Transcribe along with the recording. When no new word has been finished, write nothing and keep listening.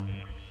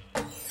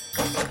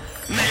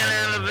Man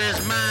out of his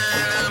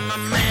mind, I'm a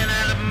man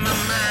out of my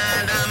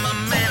mind. I'm a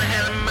man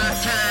ahead of my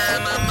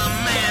time, I'm a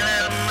man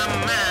out of my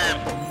mind.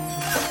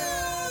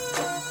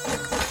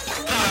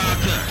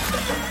 Father.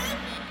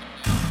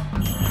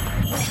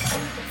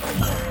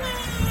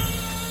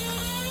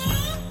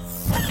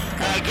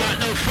 I got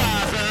no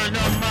father,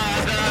 no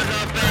mother,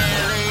 no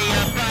belly,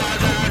 a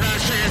brother, no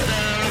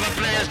sister, a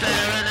blister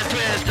and a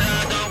twister.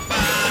 Don't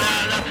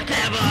bother,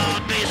 never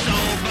be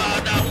sober,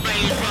 the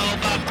brains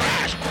rover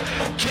crash.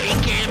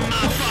 Taking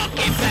my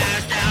fucking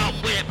past out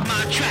with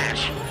my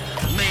trash.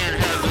 Man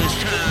have his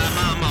time,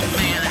 I'm a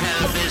man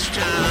have his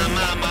time.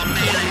 I'm a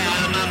man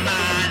have my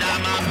mind,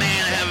 I'm a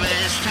man have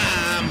his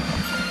time.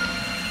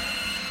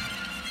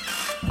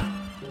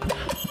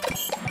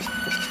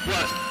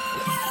 What?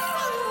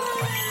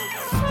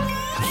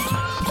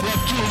 What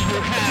do you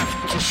have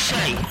to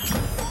say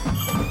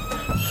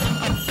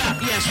about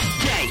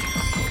yesterday?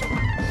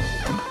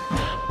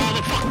 All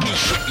the fucking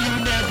shit you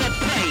never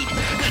paid,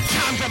 the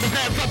times I was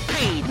never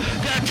paid,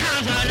 the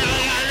times I know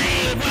I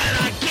laid when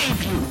I gave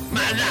you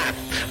my life.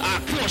 I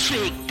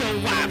forsake the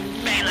wife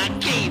and I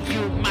gave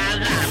you my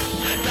life.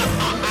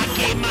 I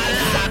gave my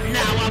life,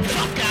 now I'm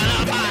fucked out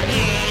of my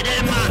head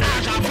and my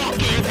eyes are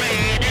fucking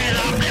red and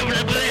I'm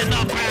living in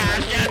the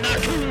past and the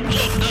tombs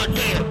of the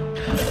dead.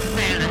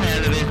 Man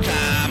ahead of his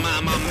time,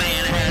 I'm a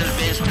man ahead of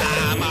his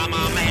time, I'm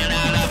a man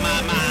out of my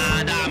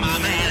mind, I'm a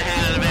man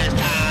ahead of his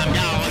time,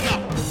 yo, yo.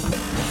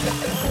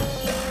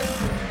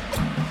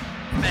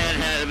 Man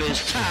ahead of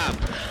his time,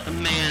 a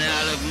man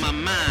out of my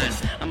mind,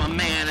 I'm a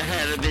man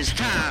ahead of his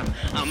time,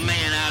 a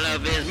man out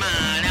of his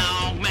mind,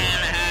 oh man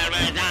ahead